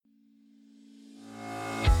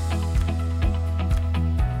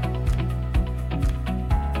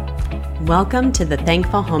Welcome to the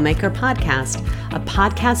Thankful Homemaker Podcast, a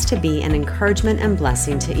podcast to be an encouragement and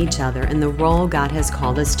blessing to each other in the role God has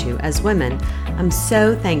called us to as women. I'm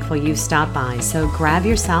so thankful you stopped by, so grab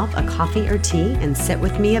yourself a coffee or tea and sit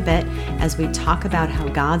with me a bit as we talk about how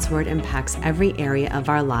God's Word impacts every area of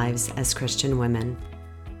our lives as Christian women.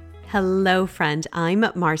 Hello, friend. I'm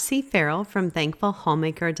Marcy Farrell from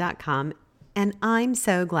ThankfulHomemaker.com, and I'm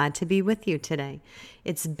so glad to be with you today.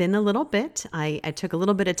 It's been a little bit. I took a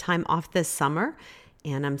little bit of time off this summer,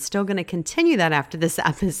 and I'm still going to continue that after this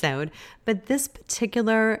episode. But this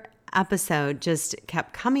particular episode just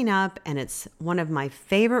kept coming up, and it's one of my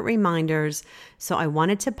favorite reminders. So I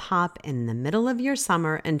wanted to pop in the middle of your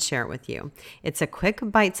summer and share it with you. It's a quick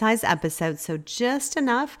bite-sized episode, so just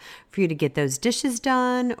enough for you to get those dishes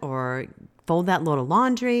done or fold that load of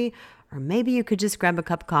laundry, or maybe you could just grab a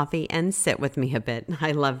cup of coffee and sit with me a bit.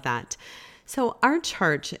 I love that. So our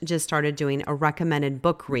church just started doing a recommended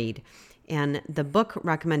book read, and the book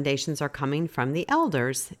recommendations are coming from the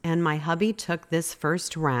elders, and my hubby took this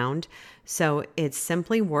first round. So it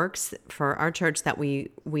simply works for our church that we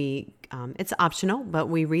it's optional, but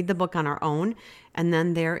we read the book on our own, and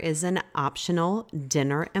then there is an optional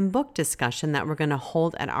dinner and book discussion that we're going to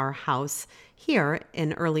hold at our house here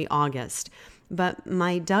in early August. But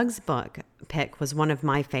my Doug's book pick was one of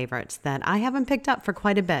my favorites that I haven't picked up for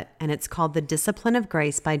quite a bit, and it's called The Discipline of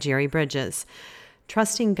Grace by Jerry Bridges.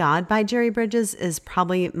 Trusting God by Jerry Bridges is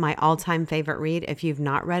probably my all-time favorite read. If you've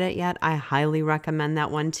not read it yet, I highly recommend that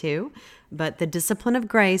one too. But The Discipline of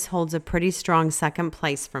Grace holds a pretty strong second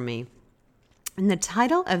place for me. And the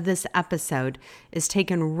title of this episode is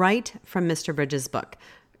taken right from Mr. Bridges' book,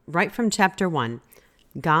 right from chapter 1.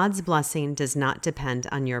 God's blessing does not depend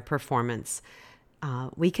on your performance.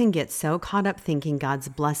 We can get so caught up thinking God's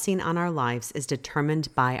blessing on our lives is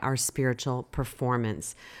determined by our spiritual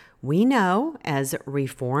performance. We know as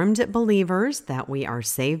Reformed believers that we are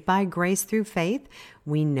saved by grace through faith.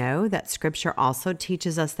 We know that Scripture also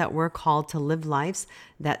teaches us that we're called to live lives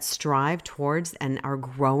that strive towards and are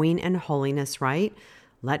growing in holiness, right?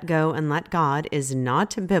 Let go and let God is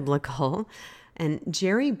not biblical. And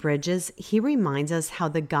Jerry Bridges, he reminds us how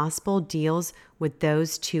the gospel deals with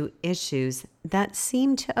those two issues that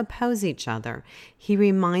seem to oppose each other. He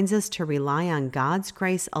reminds us to rely on God's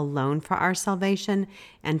grace alone for our salvation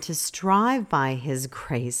and to strive by His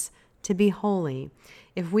grace to be holy.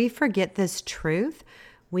 If we forget this truth,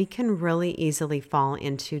 we can really easily fall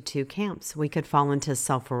into two camps. We could fall into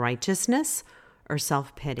self-righteousness or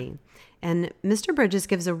self-pity. And Mr. Bridges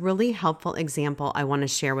gives a really helpful example I want to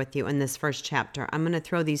share with you in this first chapter. I'm going to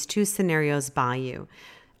throw these two scenarios by you.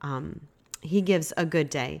 He gives a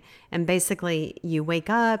good day. And basically, you wake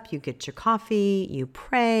up, you get your coffee, you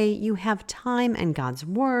pray, you have time in God's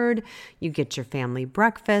Word, you get your family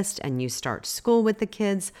breakfast, and you start school with the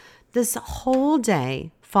kids. This whole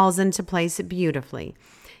day falls into place beautifully.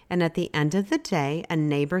 And at the end of the day, a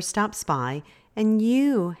neighbor stops by, and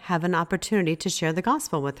you have an opportunity to share the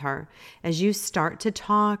gospel with her. As you start to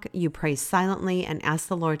talk, you pray silently and ask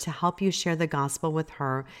the Lord to help you share the gospel with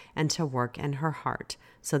her and to work in her heart.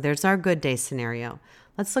 So there's our good day scenario.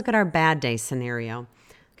 Let's look at our bad day scenario.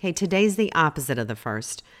 Okay, today's the opposite of the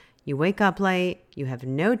first. You wake up late, you have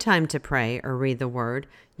no time to pray or read the word.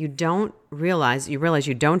 You realize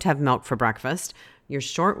you don't have milk for breakfast. You're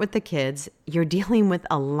short with the kids. You're dealing with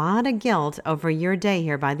a lot of guilt over your day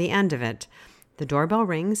here by the end of it. The doorbell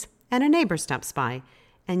rings and a neighbor stops by,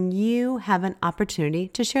 and you have an opportunity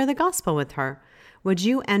to share the gospel with her. Would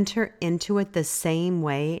you enter into it the same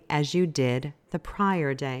way as you did the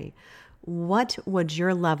prior day? What would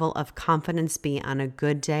your level of confidence be on a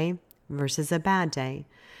good day versus a bad day?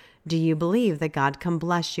 Do you believe that God can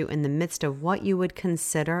bless you in the midst of what you would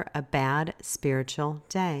consider a bad spiritual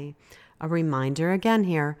day? A reminder again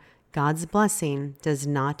here, God's blessing does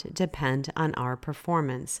not depend on our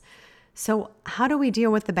performance. So how do we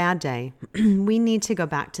deal with the bad day? We need to go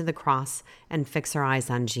back to the cross and fix our eyes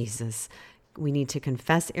on Jesus. We need to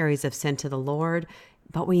confess areas of sin to the Lord,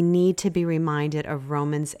 but we need to be reminded of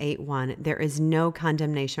Romans 8:1. There is no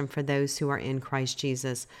condemnation for those who are in Christ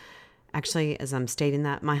Jesus. Actually, as I'm stating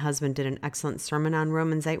that, my husband did an excellent sermon on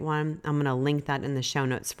Romans 8:1. I'm going to link that in the show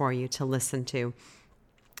notes for you to listen to.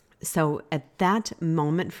 So at that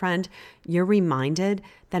moment, friend, you're reminded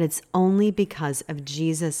that it's only because of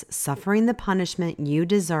Jesus suffering the punishment you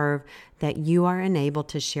deserve that you are enabled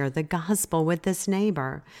to share the gospel with this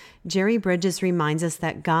neighbor. Jerry Bridges reminds us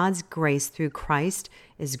that God's grace through Christ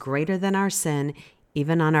is greater than our sin,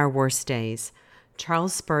 even on our worst days.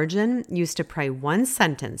 Charles Spurgeon used to pray one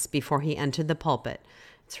sentence before he entered the pulpit.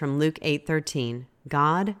 It's from Luke 8:13.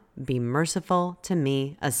 God, be merciful to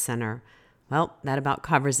me, a sinner. Well, that about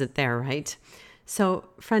covers it there, right? So,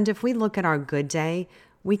 friend, if we look at our good day,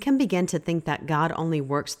 we can begin to think that God only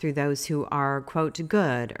works through those who are, quote,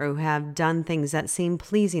 good or who have done things that seem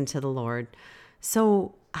pleasing to the Lord.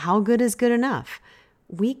 So, how good is good enough?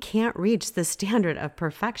 We can't reach the standard of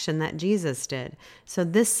perfection that Jesus did. So,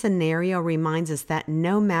 this scenario reminds us that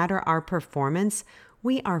no matter our performance,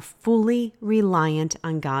 we are fully reliant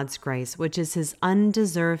on God's grace, which is His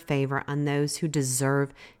undeserved favor on those who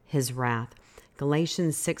deserve His wrath.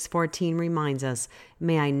 Galatians 6:14 reminds us,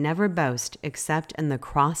 "May I never boast except in the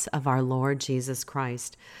cross of our Lord Jesus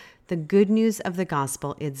Christ." The good news of the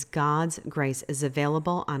gospel is God's grace is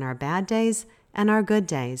available on our bad days and our good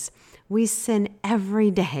days. We sin every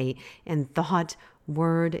day in thought,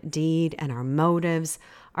 word, deed, and our motives.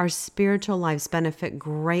 Our spiritual lives benefit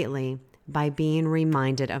greatly by being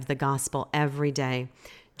reminded of the gospel every day.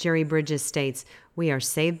 Jerry Bridges states, "We are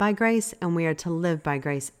saved by grace and we are to live by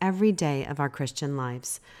grace every day of our Christian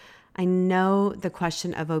lives." I know the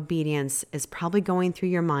question of obedience is probably going through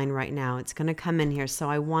your mind right now. It's going to come in here. So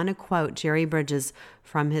I want to quote Jerry Bridges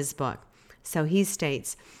from his book. So he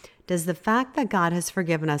states, "Does the fact that God has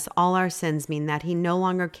forgiven us all our sins mean that He no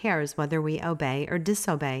longer cares whether we obey or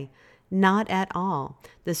disobey? Not at all.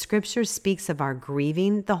 The scripture speaks of our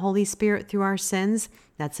grieving the Holy Spirit through our sins.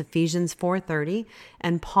 That's Ephesians 4:30.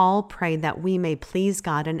 And Paul prayed that we may please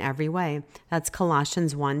God in every way. That's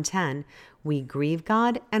Colossians 1:10. We grieve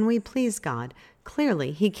God and we please God.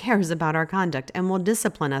 Clearly, He cares about our conduct and will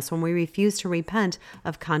discipline us when we refuse to repent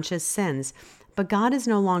of conscious sins. But God is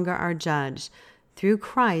no longer our judge. Through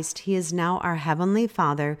Christ, He is now our Heavenly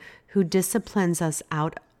Father who disciplines us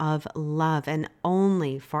out of love and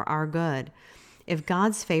only for our good. If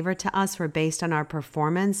God's favor to us were based on our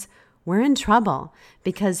performance, we're in trouble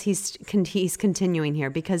because he's continuing here,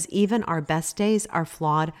 because even our best days are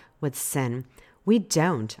flawed with sin. We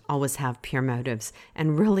don't always have pure motives,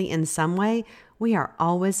 and really in some way, we are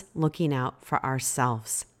always looking out for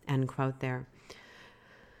ourselves. End quote there.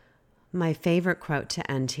 My favorite quote to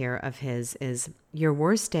end here of his is, "Your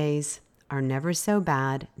worst days are never so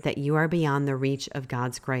bad that you are beyond the reach of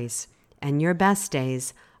God's grace, and your best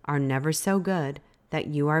days are never so good that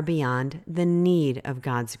you are beyond the need of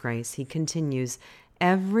God's grace." He continues,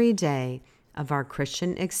 "Every day of our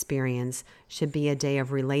Christian experience should be a day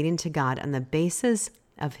of relating to God on the basis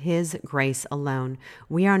of His grace alone.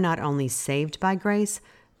 We are not only saved by grace,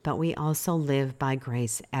 but we also live by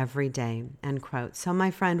grace every day." End quote. So my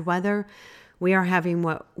friend, whether we are having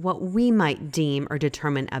what we might deem or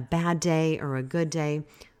determine a bad day or a good day,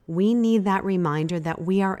 we need that reminder that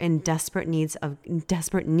we are in desperate need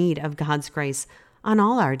of God's grace on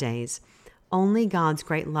all our days. Only God's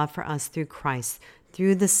great love for us through Christ,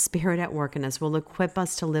 through the Spirit at work in us, will equip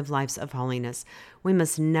us to live lives of holiness. We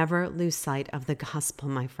must never lose sight of the gospel,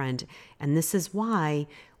 my friend. And this is why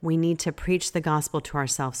we need to preach the gospel to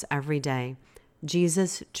ourselves every day.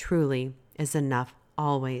 Jesus truly is enough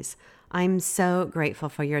always. I'm so grateful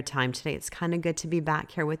for your time today. It's kind of good to be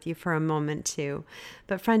back here with you for a moment too.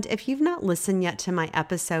 But friend, if you've not listened yet to my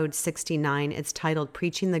episode 69, it's titled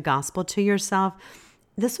Preaching the Gospel to Yourself.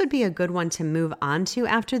 This would be a good one to move on to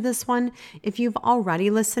after this one. If you've already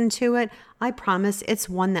listened to it, I promise it's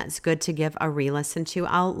one that's good to give a re-listen to.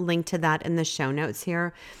 I'll link to that in the show notes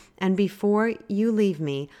here. And before you leave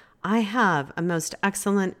me, I have a most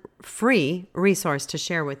excellent free resource to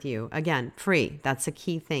share with you. Again, free. That's a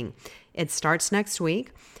key thing. It starts next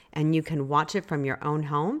week, and you can watch it from your own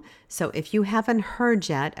home. So if you haven't heard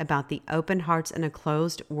yet about the Open Hearts in a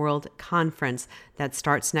Closed World Conference that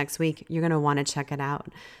starts next week, you're going to want to check it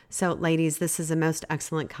out. So ladies, this is a most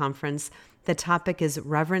excellent conference. The topic is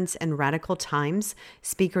Reverence in Radical Times.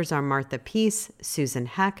 Speakers are Martha Peace, Susan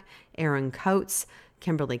Heck, Aaron Coates,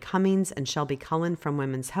 Kimberly Cummings, and Shelby Cullen from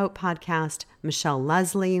Women's Hope Podcast, Michelle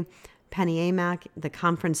Leslie, Penny Amack, the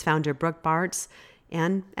conference founder Brooke Bartz,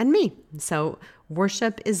 and me. So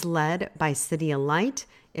worship is led by City of Light.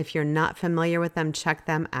 If you're not familiar with them, check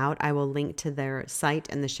them out. I will link to their site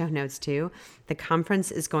in the show notes too. The conference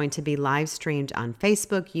is going to be live streamed on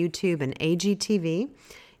Facebook, YouTube, and AGTV.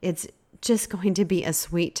 It's just going to be a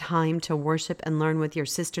sweet time to worship and learn with your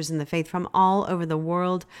sisters in the faith from all over the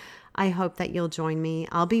world. I hope that you'll join me.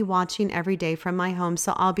 I'll be watching every day from my home,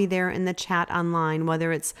 so I'll be there in the chat online,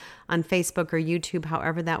 whether it's on Facebook or YouTube,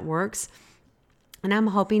 however that works. And I'm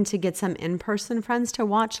hoping to get some in-person friends to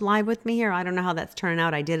watch live with me here. I don't know how that's turning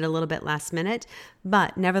out. I did it a little bit last minute,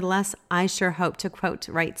 but nevertheless, I sure hope to quote,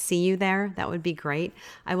 right, see you there. That would be great.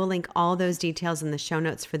 I will link all those details in the show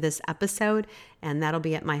notes for this episode, and that'll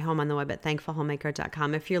be at my home on the web at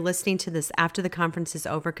thankfulhomemaker.com. If you're listening to this after the conference is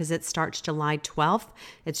over, because it starts July 12th,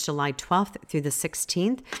 it's July 12th through the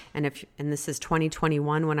 16th. And this is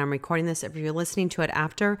 2021 when I'm recording this. If you're listening to it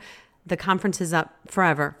after, the conference is up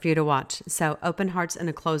forever for you to watch. So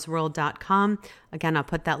openheartsindaclosedworld.com. Again, I'll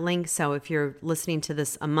put that link. So if you're listening to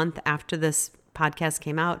this a month after this podcast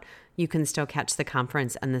came out, you can still catch the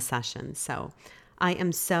conference and the session. So I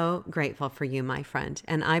am so grateful for you, my friend.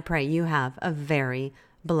 And I pray you have a very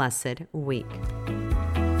blessed week.